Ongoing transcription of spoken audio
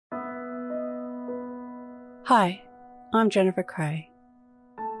Hi, I'm Jennifer Cray.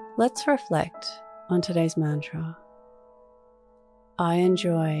 Let's reflect on today's mantra. I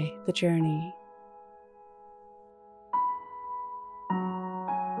enjoy the journey.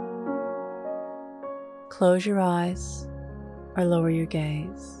 Close your eyes or lower your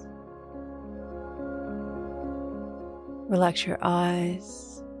gaze. Relax your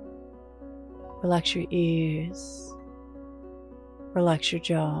eyes, relax your ears, relax your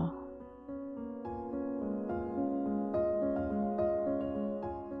jaw.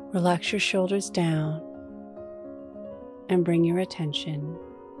 Relax your shoulders down and bring your attention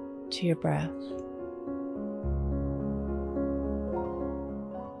to your breath.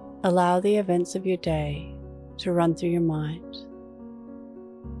 Allow the events of your day to run through your mind,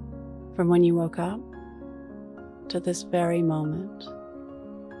 from when you woke up to this very moment.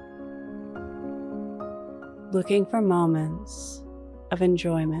 Looking for moments of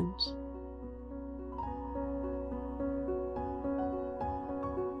enjoyment.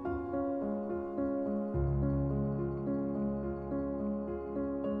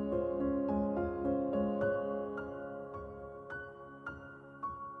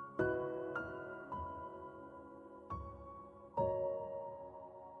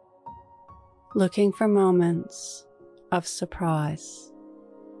 Looking for moments of surprise.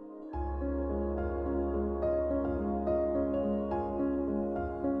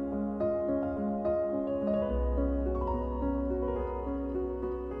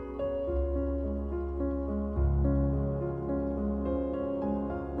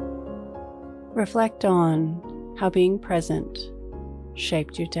 Reflect on how being present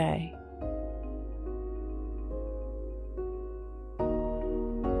shaped your day.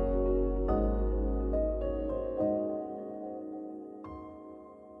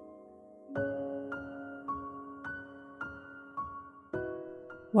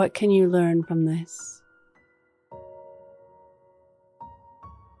 What can you learn from this?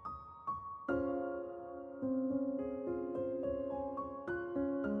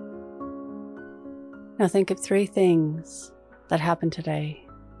 Now think of 3 things that happened today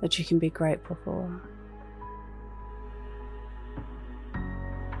that you can be grateful for.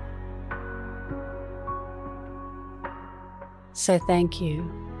 Say thank you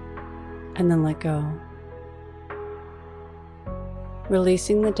and then let go.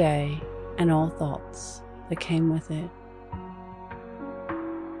 Releasing the day and all thoughts that came with it.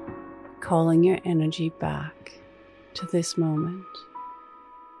 Calling your energy back to this moment.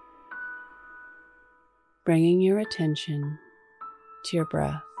 Bringing your attention to your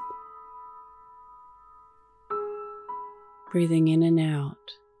breath. Breathing in and out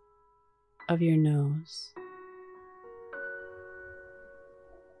of your nose.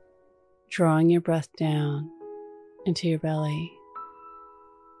 Drawing your breath down into your belly,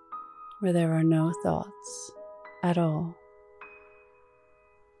 where there are no thoughts at all.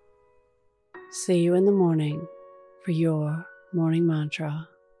 See you in the morning for your morning mantra.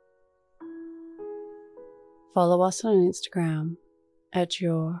 Follow us on Instagram at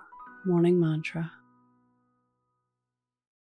Your Morning Mantra.